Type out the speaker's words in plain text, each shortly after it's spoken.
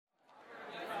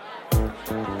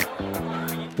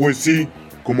Pues sí,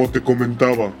 como te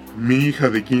comentaba, mi hija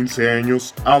de 15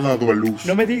 años ha dado a luz.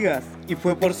 No me digas, ¿y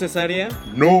fue por cesárea?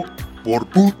 No, por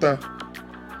puta.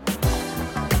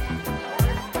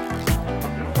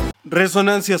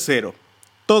 Resonancia cero.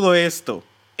 Todo esto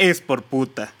es por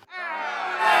puta.